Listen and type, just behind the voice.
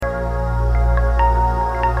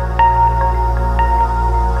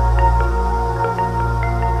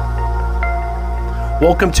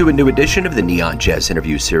Welcome to a new edition of the Neon Jazz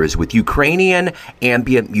interview series with Ukrainian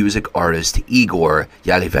ambient music artist Igor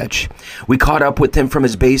Yalivec. We caught up with him from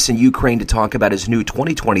his base in Ukraine to talk about his new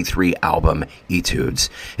 2023 album, Etudes.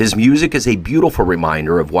 His music is a beautiful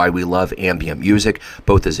reminder of why we love ambient music,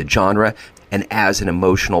 both as a genre and as an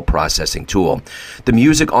emotional processing tool. The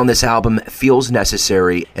music on this album feels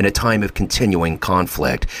necessary in a time of continuing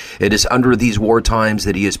conflict. It is under these war times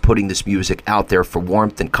that he is putting this music out there for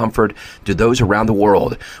warmth and comfort to those around the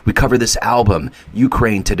world. We cover this album,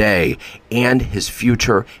 Ukraine Today, and his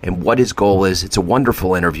future and what his goal is. It's a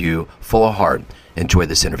wonderful interview, full of heart. Enjoy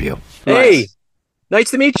this interview. Hey,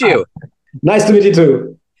 nice to meet you. Nice to meet you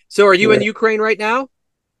too. So are you in Ukraine right now?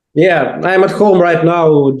 Yeah, I'm at home right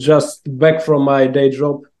now, just back from my day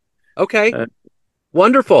job. Okay,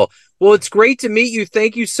 wonderful. Well, it's great to meet you.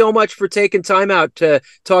 Thank you so much for taking time out to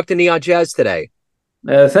talk to Neon Jazz today.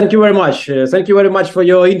 Thank you very much. Thank you very much for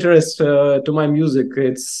your interest to my music.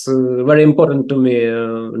 It's very important to me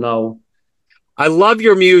now. I love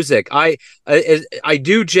your music. I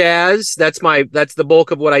do jazz. That's the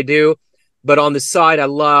bulk of what I do. But on the side, I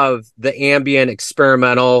love the ambient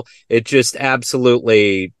experimental. It just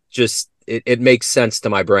absolutely it makes sense to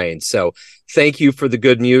my brain. So thank you for the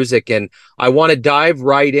good music. And I want to dive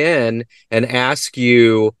right in and ask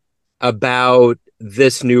you about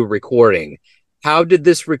this new recording. How did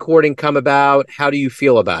this recording come about? How do you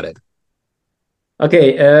feel about it?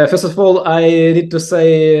 Okay, first of all, I need to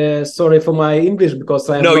say sorry for my English because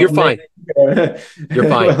I'm No, you're fine. You're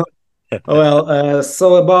fine.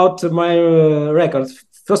 So about my records.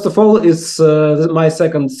 First of all, it's my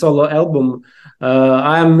second solo album.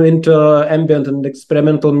 I'm into ambient and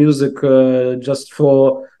experimental music just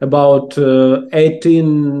for about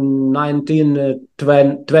 18, 19,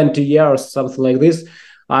 20 years, something like this.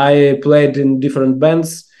 I played in different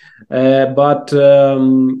bands, but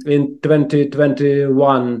in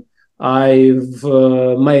 2021, I've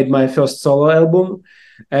made my first solo album,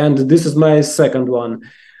 and this is my second one.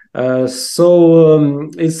 It's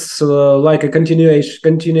like a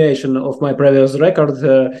continuation of my previous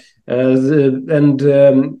record,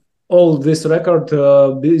 all this record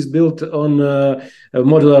is built on a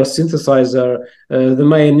modular synthesizer, the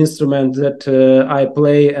main instrument that I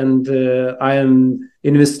play and I am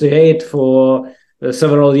investigate for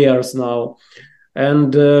several years now.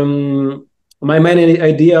 And my main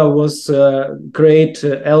idea was create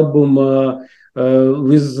an album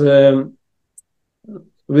with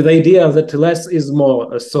the idea that less is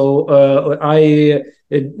more. So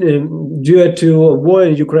due to war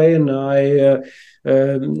in Ukraine, I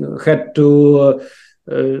had to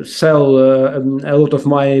sell a lot of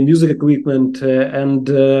my music equipment, and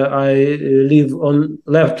I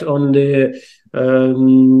left only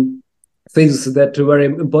things that were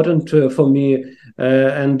important for me,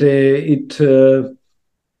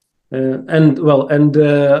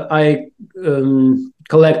 I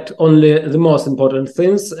collect only the most important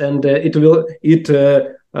things, and it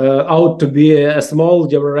out to be a small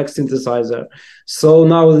Yalivec synthesizer. So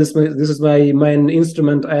now this is my main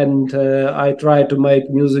instrument, and I try to make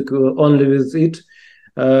music only with it,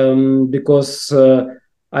 because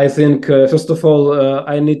I think first of all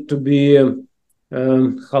I need to be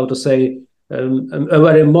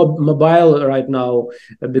very mobile right now,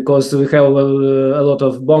 because we have a lot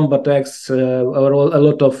of bomb attacks, a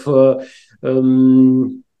lot of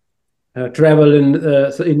travel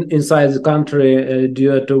inside the country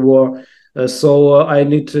due to war. So I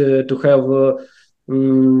need to have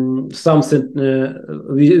something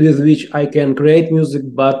with which I can create music,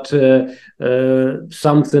 but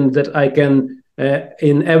something that I can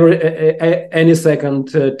in any second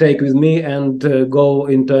take with me and go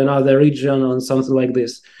into another region or something like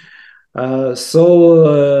this.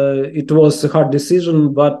 It was a hard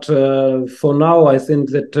decision, but for now I think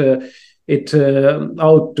that it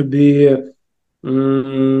ought to be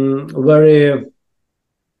very,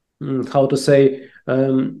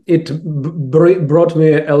 it brought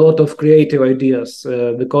me a lot of creative ideas,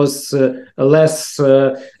 because less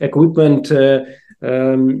equipment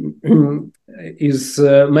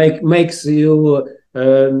makes you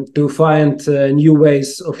to find new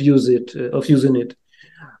ways of using it.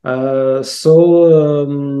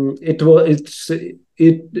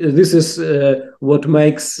 This is what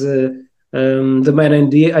makes the main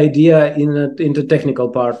idea in the technical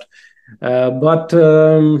part. But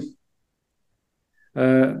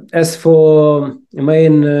as for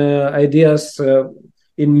main ideas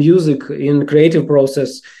in music, in creative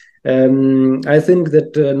process, I think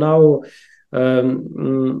that now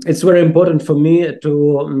it's very important for me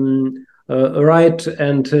to write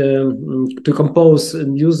and to compose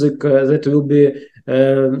music that will be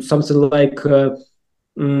something like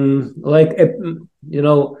like a,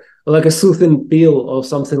 like a soothing pill or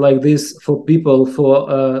something like this for people, for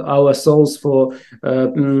our souls, for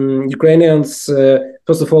Ukrainians.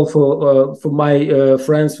 First of all, for my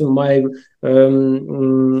friends, for my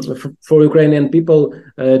for Ukrainian people,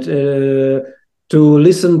 to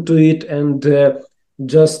listen to it and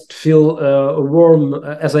just feel warm,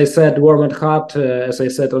 as I said, warm at heart, as I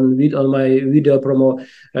said on my video promo.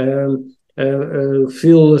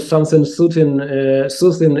 Feel something soothing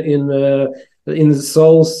in the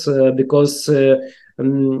souls, because a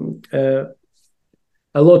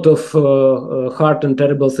lot of hard and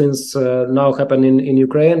terrible things now happen in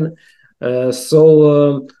Ukraine.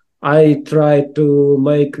 So I try to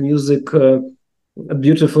make music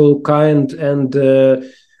beautiful, kind, and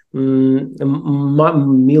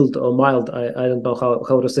mild or mild. I don't know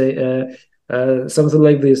how to say something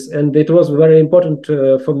like this. And it was very important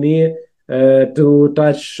for me to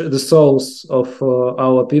touch the souls of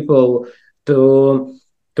our people, to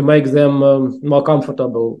make them more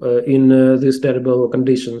comfortable in these terrible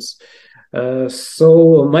conditions.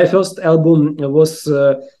 So my first album was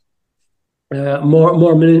more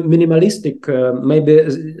minimalistic, maybe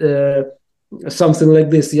something like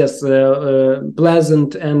this. Yes,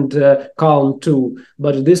 pleasant and calm too.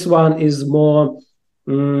 But this one is more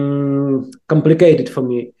complicated for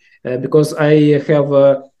me because I have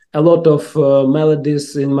a lot of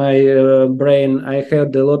melodies in my brain. I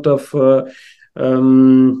had a lot of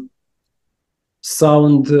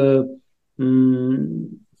sound.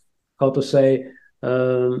 How to say?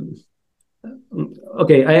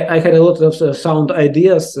 Okay, I had a lot of sound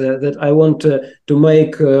ideas that I want to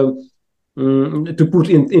make. To put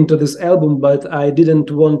into this album, but I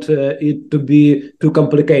didn't want it to be too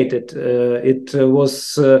complicated. It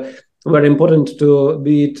was very important to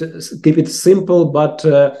keep it simple but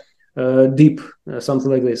deep, something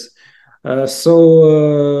like this.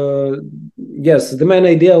 So yes, the main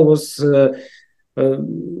idea was to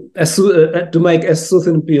make a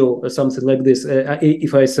soothing pill, or something like this.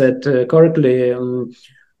 If I said correctly,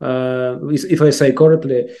 if I say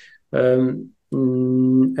correctly.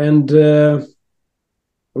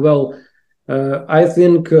 Well, I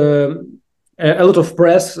think a lot of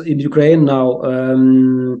press in Ukraine now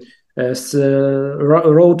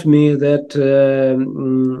wrote me that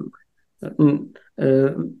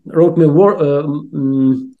wrote me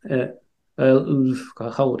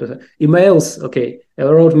how to say, emails. Okay,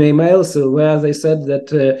 wrote me emails where they said that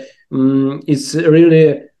it's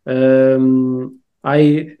really.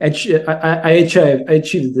 I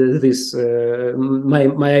achieved this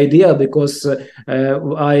my idea because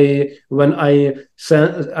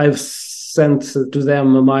I've sent to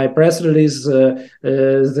them my press release.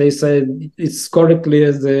 They said it's correctly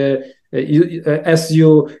as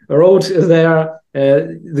you wrote there.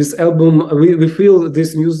 This album, we feel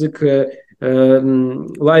this music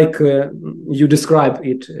like you describe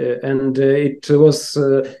it, and it was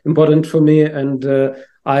important for me, and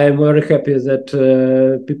I am very happy that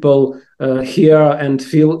people hear and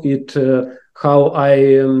feel it how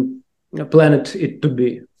I planned it to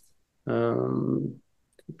be.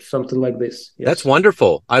 Something like this. Yes. That's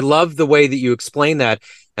wonderful. I love the way that you explain that.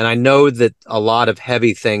 And I know that a lot of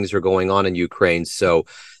heavy things are going on in Ukraine. So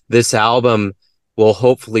this album will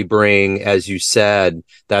hopefully bring, as you said,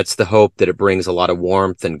 that's the hope, that it brings a lot of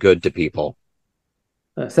warmth and good to people.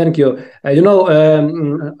 Thank you. I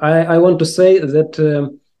want to say that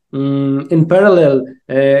in parallel,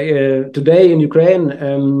 today in Ukraine,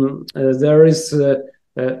 there is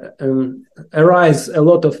arise a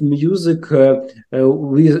lot of music with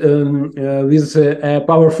a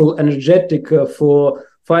powerful energetic for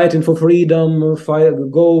fighting for freedom,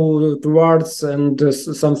 go towards and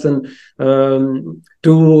something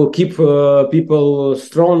to keep people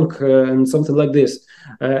strong and something like this.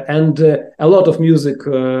 And a lot of music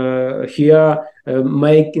here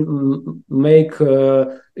make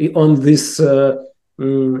on this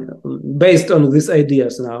based on these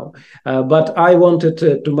ideas now. But I wanted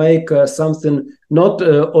to make something not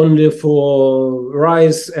only for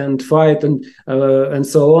rise and fight and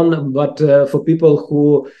so on, but for people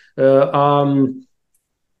who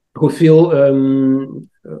feel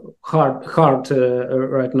hard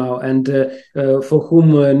right now, and for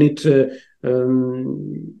whom need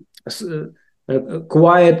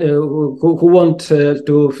quiet, who want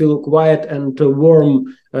to feel quiet and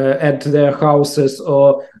warm at their houses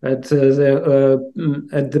or at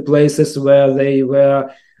the places where they were.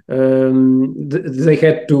 They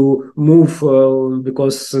had to move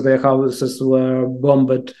because their houses were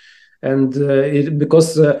bombed, and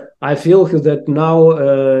because I feel that now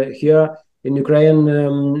here in Ukraine,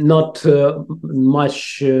 not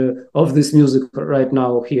much of this music right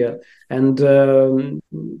now here. And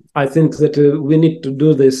I think that we need to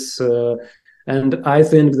do this. And I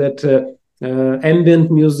think that ambient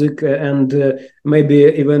music and maybe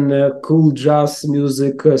even cool jazz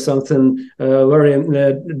music, something very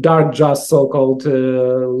dark jazz, so-called,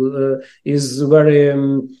 is very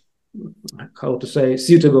how to say,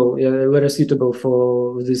 suitable, very suitable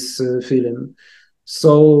for this feeling.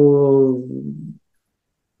 So,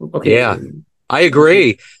 okay. Yeah, I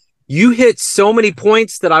agree. You hit so many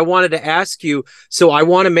points that I wanted to ask you. So I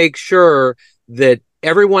want to make sure that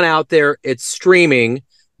everyone out there, it's streaming,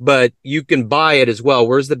 but you can buy it as well.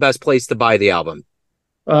 Where's the best place to buy the album?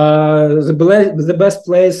 The best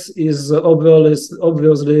place is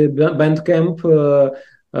obviously Bandcamp,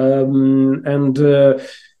 and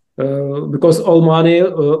because all money,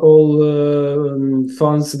 all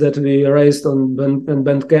funds that we raised on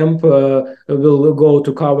Bandcamp will go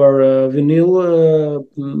to cover vinyl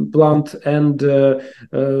plant and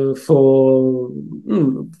for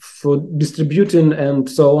distributing and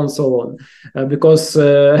so on. Because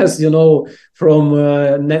as you know, from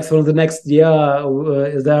the next year,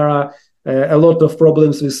 there are a lot of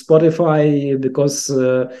problems with Spotify, because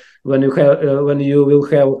when you will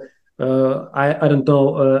have I don't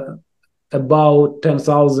know, about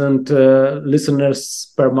 10,000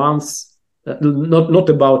 listeners per month, not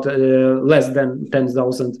about less than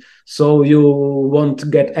 10,000. So you won't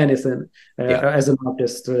get anything as an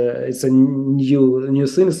artist. It's a new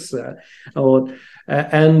things.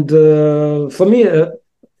 And for me,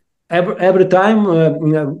 every time,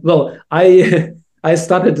 well, I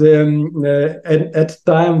started at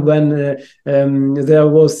time when there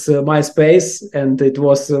was MySpace, and it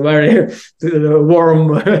was a very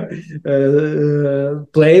warm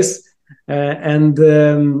place. And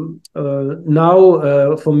now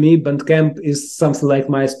for me, Bandcamp is something like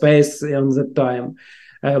MySpace on that time.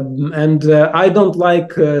 And I don't like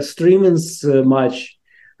streamings much.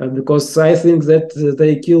 Because I think that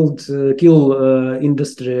they kill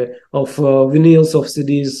industry of vinyls, of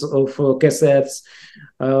CDs, of cassettes.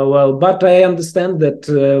 But I understand that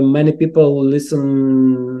many people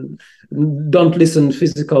don't listen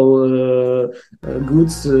physical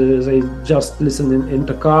goods. They just listen in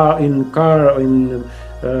car,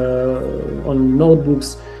 on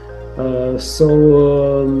notebooks.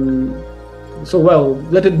 So well,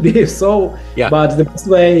 let it be so. Yeah. But the best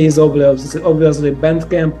way is obviously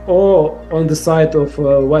Bandcamp, or on the site of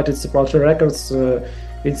White Sepulchre Records.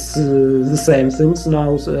 It's the same things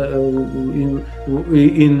now in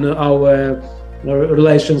our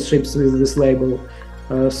relationships with this label.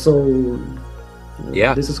 This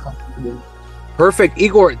is how it is. Perfect.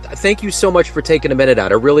 Igor, thank you so much for taking a minute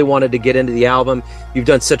out. I really wanted to get into the album. You've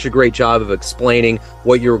done such a great job of explaining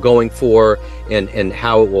what you're going for and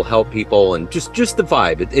how it will help people, and just the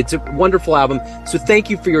vibe. It's a wonderful album. So thank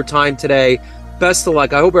you for your time today. Best of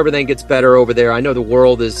luck. I hope everything gets better over there. I know the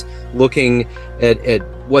world is looking at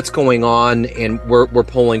what's going on, and we're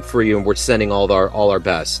pulling for you, and we're sending all our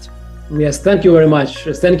best. Yes, thank you very much.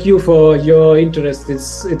 Thank you for your interest.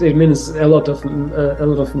 It means a lot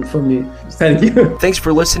for me. Thank you. Thanks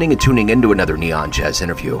for listening and tuning into another Neon Jazz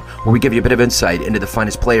interview, where we give you a bit of insight into the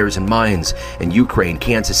finest players and minds in Ukraine,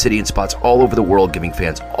 Kansas City, and spots all over the world, giving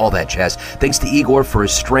fans all that jazz. Thanks to Igor for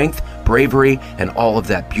his strength, bravery, and all of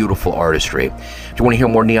that beautiful artistry. If you want to hear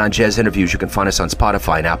more Neon Jazz interviews, you can find us on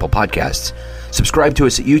Spotify and Apple Podcasts. Subscribe to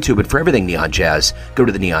us at YouTube, and for everything Neon Jazz, go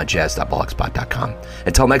to theneonjazz.blogspot.com.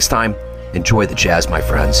 Until next time, enjoy the jazz, my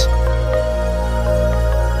friends.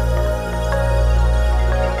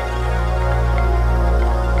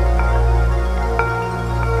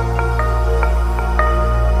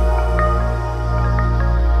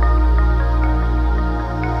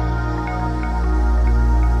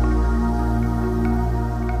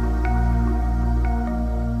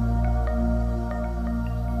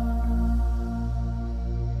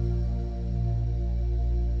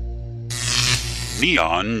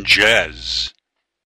 Neon Jazz.